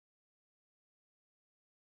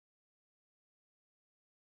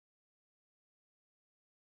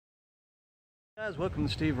Guys, welcome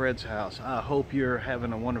to Steve Red's house. I hope you're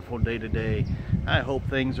having a wonderful day today. I hope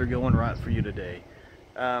things are going right for you today.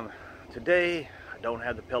 Today, I don't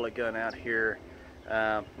have the pellet gun out here.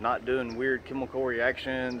 Not doing weird chemical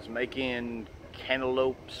reactions, making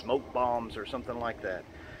cantaloupe smoke bombs or something like that.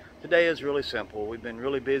 Today is really simple. We've been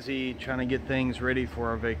really busy trying to get things ready for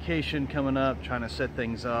our vacation coming up, trying to set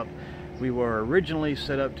things up. We were originally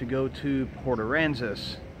set up to go to Port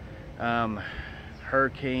Aransas.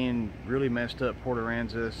 Hurricane really messed up Port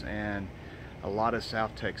Aransas and a lot of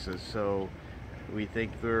South Texas, so we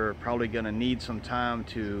think we're probably going to need some time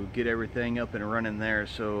to get everything up and running there.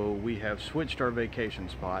 So we have switched our vacation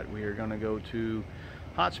spot. We are going to go to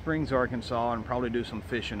Hot Springs, Arkansas, and probably do some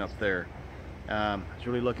fishing up there. I was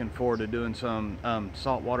really looking forward to doing some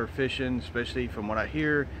saltwater fishing, especially from what I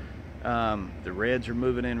hear. The reds are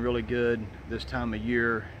moving in really good this time of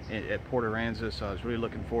year at Port Aransas, so I was really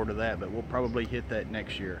looking forward to that, but we'll probably hit that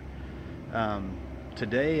next year.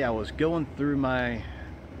 Today I was going through my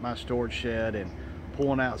storage shed and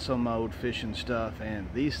pulling out some of my old fishing stuff, and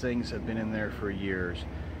these things have been in there for years.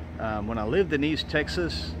 When I lived in East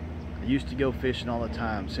Texas, I used to go fishing all the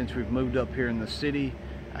time. Since we've moved up here in the city,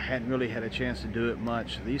 I hadn't really had a chance to do it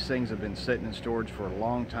much. These things have been sitting in storage for a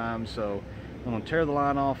long time, so I'm going to tear the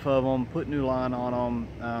line off of them, put new line on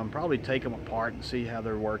them, probably take them apart and see how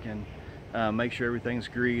they're working, make sure everything's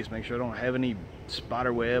greased, make sure I don't have any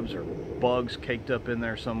spider webs or bugs caked up in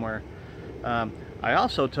there somewhere. I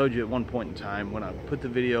also told you at one point in time when I put the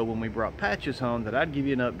video when we brought Patches home that I'd give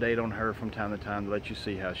you an update on her from time to time to let you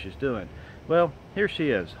see how she's doing. Well, here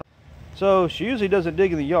she is. So she usually doesn't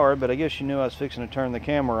dig in the yard, but I guess she knew I was fixing to turn the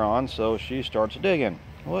camera on, so she starts digging.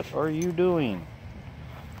 What are you doing?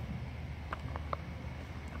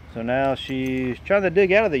 So now she's trying to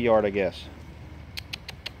dig out of the yard, I guess.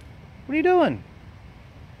 What are you doing?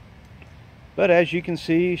 But as you can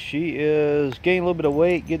see, she is gaining a little bit of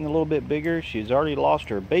weight, getting a little bit bigger. She's already lost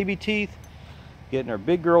her baby teeth, getting her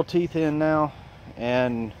big girl teeth in now,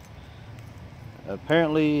 and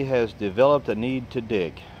apparently has developed a need to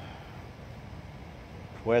dig.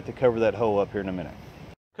 We'll have to cover that hole up here in a minute.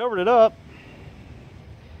 Covered it up,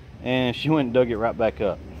 and she went and dug it right back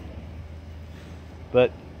up.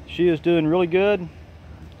 But she is doing really good,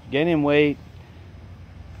 gaining weight.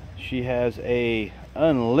 She has a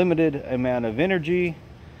unlimited amount of energy.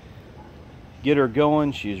 Get her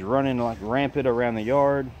going. She's running like rampant around the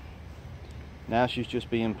yard. Now she's just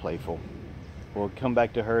being playful. We'll come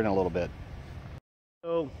back to her in a little bit.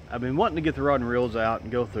 So I've been wanting to get the rod and reels out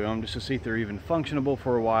and go through them just to see if they're even functionable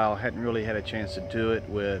for a while. Hadn't really had a chance to do it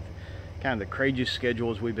with kind of the crazy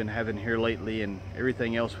schedules we've been having here lately and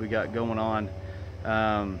everything else we got going on.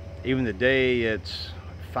 Even today it's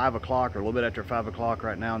 5 o'clock or a little bit after 5 o'clock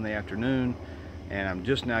right now in the afternoon, and I'm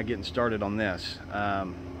just now getting started on this. Had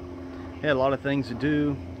a lot of things to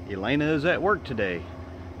do. Elena is at work today,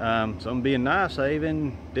 so I'm being nice. I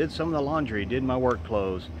even did some of the laundry, did my work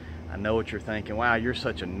clothes. I know what you're thinking. Wow, you're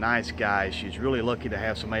such a nice guy. She's really lucky to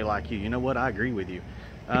have somebody like you. You know what? I agree with you.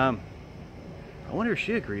 I wonder if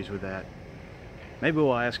she agrees with that. Maybe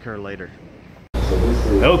we'll ask her later.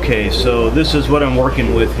 Okay, so this is what I'm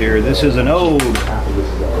working with here. This is an old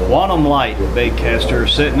Quantum Light bait caster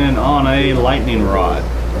sitting in on a lightning rod.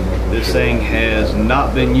 This thing has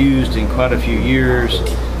not been used in quite a few years.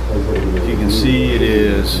 If you can see, it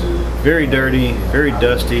is very dirty, very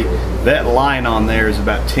dusty. That line on there is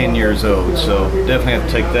about 10 years old, so definitely have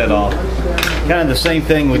to take that off. Kind of the same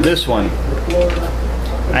thing with this one.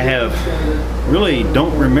 I really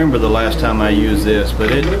don't remember the last time I used this, but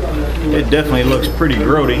it definitely looks pretty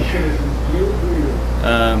grody.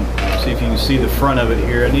 See if you can see the front of it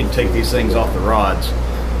here. I need to take these things off the rods.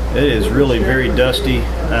 It is really very dusty.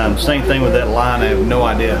 Same thing with that line. I have no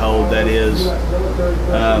idea how old that is.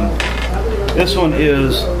 This one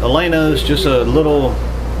is Elena's, just a little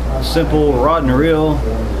simple rod and reel,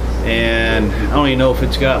 and I don't even know if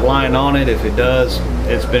it's got line on it. If it does,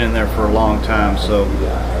 it's been in there for a long time. So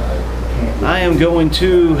I am going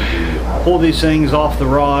to pull these things off the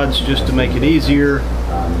rods just to make it easier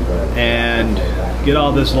and get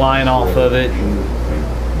all this line off of it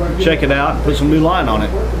and check it out and put some new line on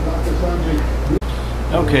it.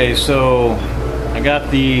 Okay, so I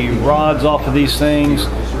got the rods off of these things,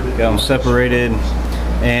 got them separated,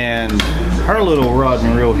 and her little rod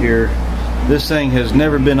and reel here, this thing has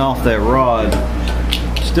never been off that rod.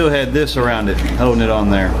 Still had this around it, holding it on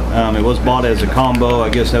there. It was bought as a combo. I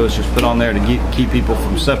guess that was just put on there to keep people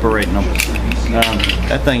from separating them.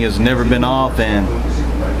 That thing has never been off, and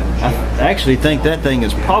I actually think that thing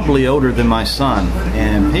is probably older than my son,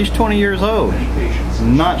 and he's 20 years old.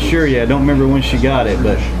 Not sure yet. I don't remember when she got it,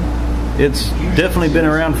 but it's definitely been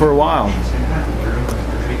around for a while.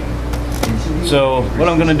 So what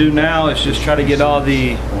I'm going to do now is just try to get all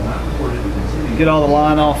the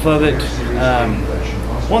line off of it.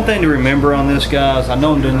 One thing to remember on this, guys, I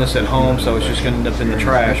know I'm doing this at home, so it's just going to end up in the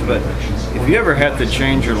trash, but if you ever have to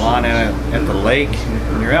change your line at the lake,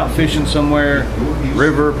 when you're out fishing somewhere,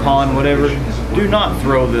 river, pond, whatever, do not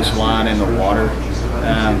throw this line in the water.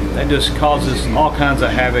 That just causes all kinds of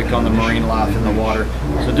havoc on the marine life in the water.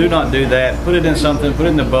 So do not do that. Put it in something, put it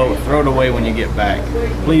in the boat, throw it away when you get back.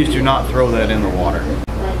 Please do not throw that in the water.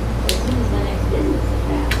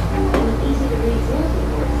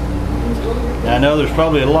 Now, I know there's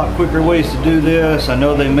probably a lot quicker ways to do this. I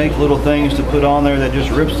know they make little things to put on there that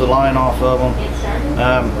just rips the line off of them.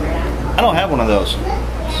 I don't have one of those,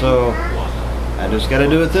 so I just got to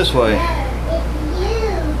do it this way.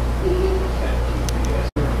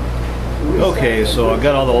 Okay, so I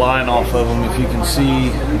got all the line off of them. If you can see,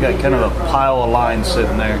 I got kind of a pile of line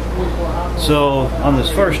sitting there. So on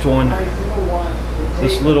this first one,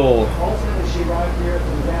 this little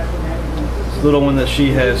one that she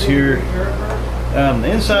has here,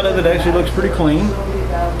 the inside of it actually looks pretty clean.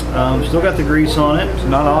 Still got the grease on it. It's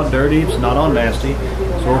not all dirty, it's not all nasty.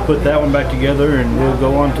 So we'll put that one back together and we'll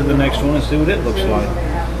go on to the next one and see what it looks like.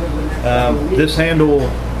 This handle,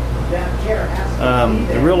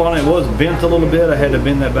 the reel on it was bent a little bit. I had to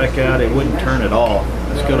bend that back out. It wouldn't turn at all.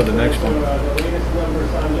 Let's go to the next one.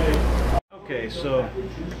 Okay, so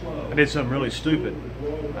I did something really stupid.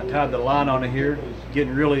 I tied the line on it here,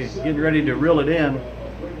 getting ready to reel it in,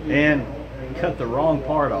 and cut the wrong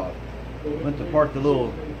part off. Went to cut the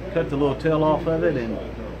little tail off of it and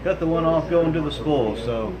cut the one off going to the spool.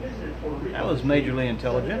 So that was majorly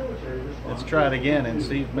intelligent. Let's try it again and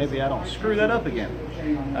see if maybe I don't screw that up again.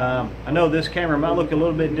 I know this camera might look a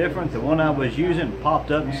little bit different. The one I was using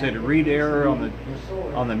popped up and said read error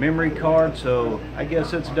on the memory card, so I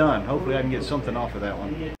guess it's done. Hopefully I can get something off of that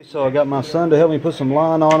one. So I got my son to help me put some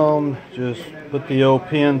line on them. Just put the old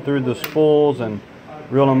pin through the spools and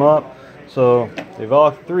reel them up. So they've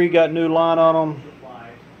all three got new line on them.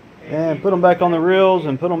 And put them back on the reels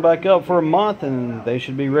and put them back up for a month and they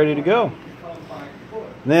should be ready to go.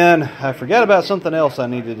 Then I forgot about something else I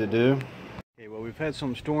needed to do. Okay, well, we've had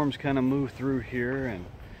some storms kind of move through here and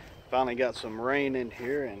finally got some rain in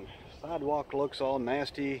here, and sidewalk looks all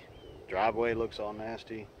nasty, driveway looks all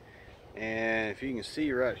nasty, and if you can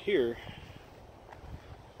see right here,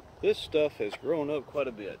 this stuff has grown up quite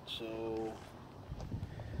a bit. So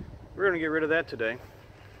we're going to get rid of that today.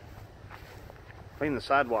 Clean the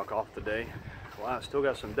sidewalk off today. Well, I still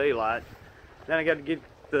got some daylight. Then I got to get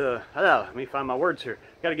let me find my words here.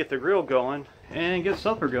 Got to get the grill going and get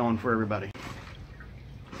supper going for everybody.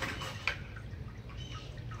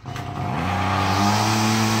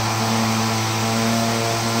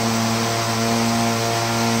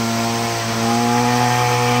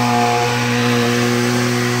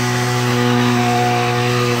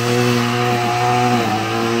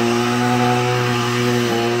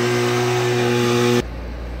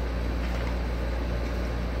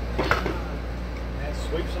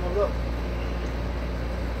 Sweep some of it up.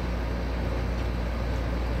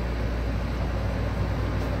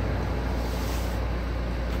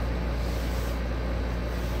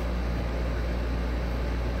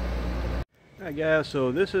 Alright guys,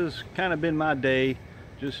 so this has kind of been my day.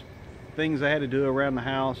 Just things I had to do around the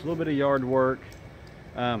house, a little bit of yard work,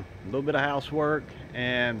 a little bit of housework,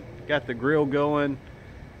 and got the grill going,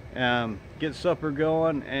 get supper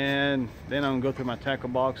going, and then I'm gonna go through my tackle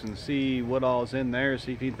box and see what all is in there,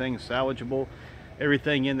 see if anything's salvageable.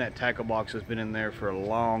 Everything in that tackle box has been in there for a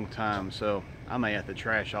long time, so I may have to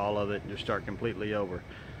trash all of it and just start completely over.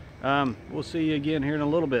 We'll see you again here in a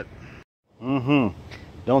little bit.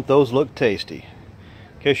 Don't those look tasty?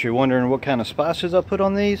 In case you're wondering what kind of spices I put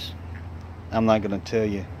on these, I'm not gonna tell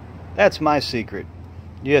you. That's my secret.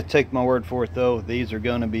 You have to take my word for it though, these are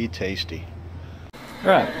gonna be tasty.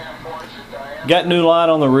 Alright, got new line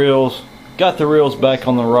on the reels, got the reels back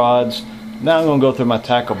on the rods. Now I'm going to go through my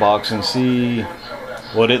tackle box and see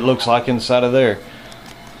what it looks like inside of there.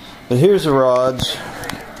 But here's the rods.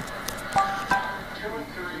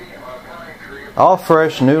 All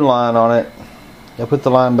fresh, new line on it. I put the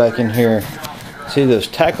line back in here. See, this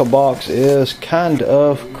tackle box is kind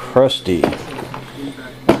of crusty.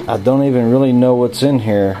 I don't even really know what's in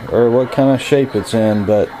here or what kind of shape it's in,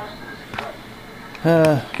 but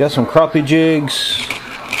got some crappie jigs,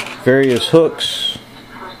 various hooks,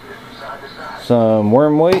 some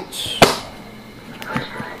worm weights,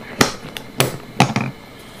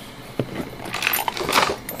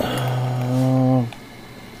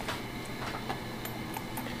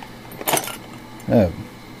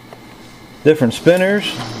 different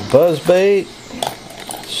spinners, buzz bait,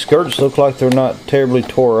 Skirts look like they're not terribly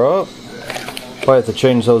tore up. Probably have to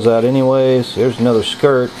change those out anyways. Here's another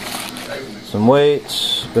skirt. Some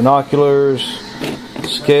weights, binoculars,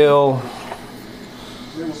 scale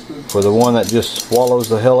for the one that just swallows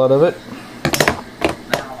the hell out of it.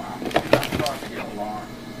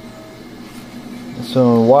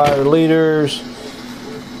 Some wire leaders.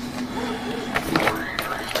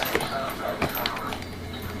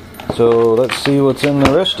 So let's see what's in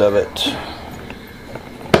the rest of it.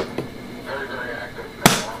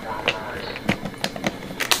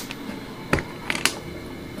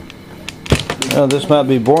 Now, this might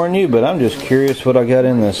be boring you, but I'm just curious what I got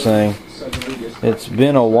in this thing. It's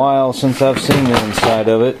been a while since I've seen the inside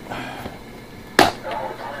of it.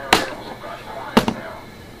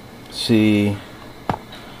 Let's see.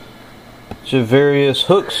 Various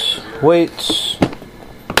hooks, weights.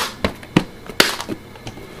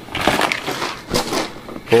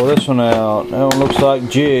 Pull this one out. That one looks like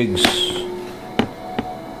jigs.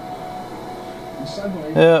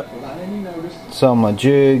 Yep. Some of my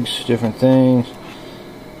jigs, different things.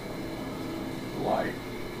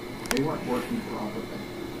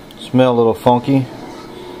 Smell a little funky.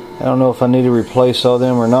 I don't know if I need to replace all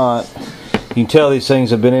them or not. You can tell these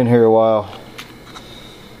things have been in here a while.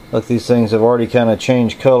 Look, these things have already kind of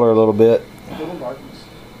changed color a little bit.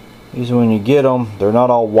 Usually when you get them, they're not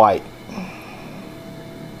all white.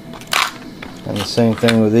 And the same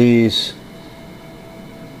thing with these.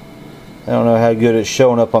 I don't know how good it's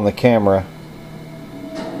showing up on the camera.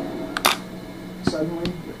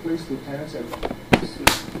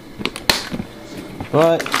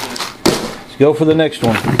 But let's go for the next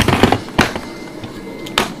one.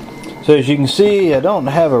 So as you can see, I don't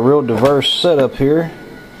have a real diverse setup here.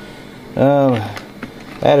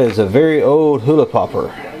 That is a very old hula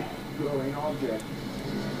popper.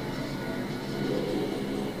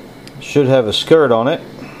 Should have a skirt on it.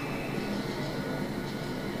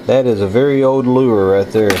 That is a very old lure right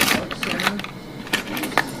there.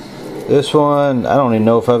 This one, I don't even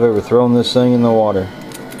know if I've ever thrown this thing in the water.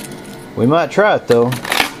 We might try it though.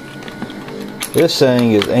 This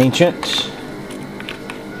thing is ancient.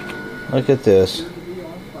 Look at this.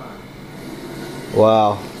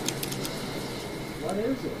 Wow. What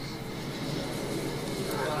is this?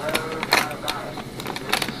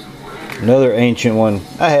 Another ancient one.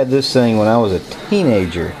 I had this thing when I was a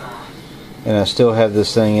teenager. And I still have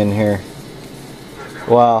this thing in here.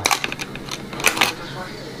 Wow.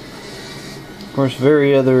 Of course,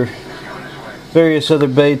 various other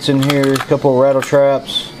baits in here. A couple of rattle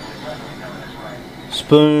traps.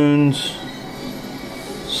 Spoons.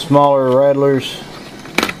 Smaller rattlers.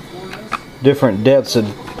 Different depths of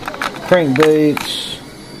crankbaits.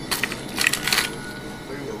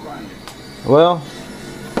 Well,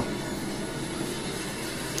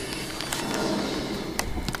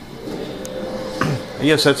 I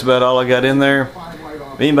guess that's about all I got in there.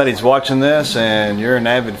 If anybody's watching this and you're an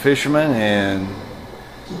avid fisherman and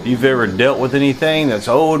you've ever dealt with anything that's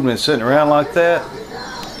old and been sitting around like that,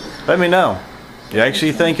 let me know. Do you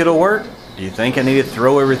actually think it'll work? Do you think I need to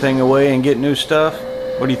throw everything away and get new stuff?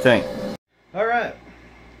 What do you think? Alright,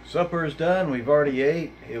 supper is done. We've already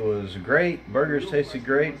ate. It was great. Burgers tasted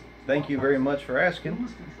great. Thank you very much for asking.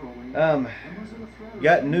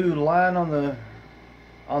 Got new line on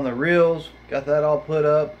the reels. Got that all put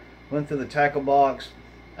up. Went through the tackle box.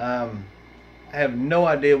 I have no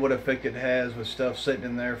idea what effect it has with stuff sitting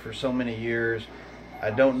in there for so many years. I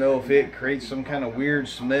don't know if it creates some kind of weird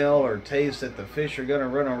smell or taste that the fish are going to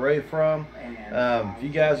run away from. If you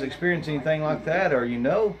guys experience anything like that, or you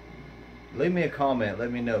know, leave me a comment.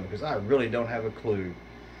 Let me know, because I really don't have a clue.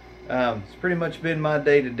 It's pretty much been my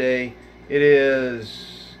day today. It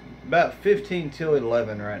is about 15 till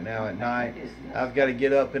 11 right now at night. I've got to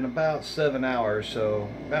get up in about 7 hours, so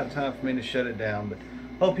about time for me to shut it down. But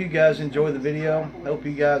hope you guys enjoyed the video. Hope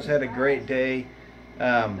you guys had a great day.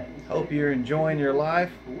 Hope you're enjoying your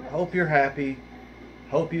life. Hope you're happy.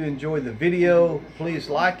 Hope you enjoyed the video. Please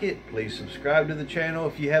like it. Please subscribe to the channel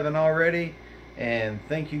if you haven't already. And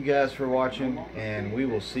thank you guys for watching, and we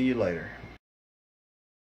will see you later.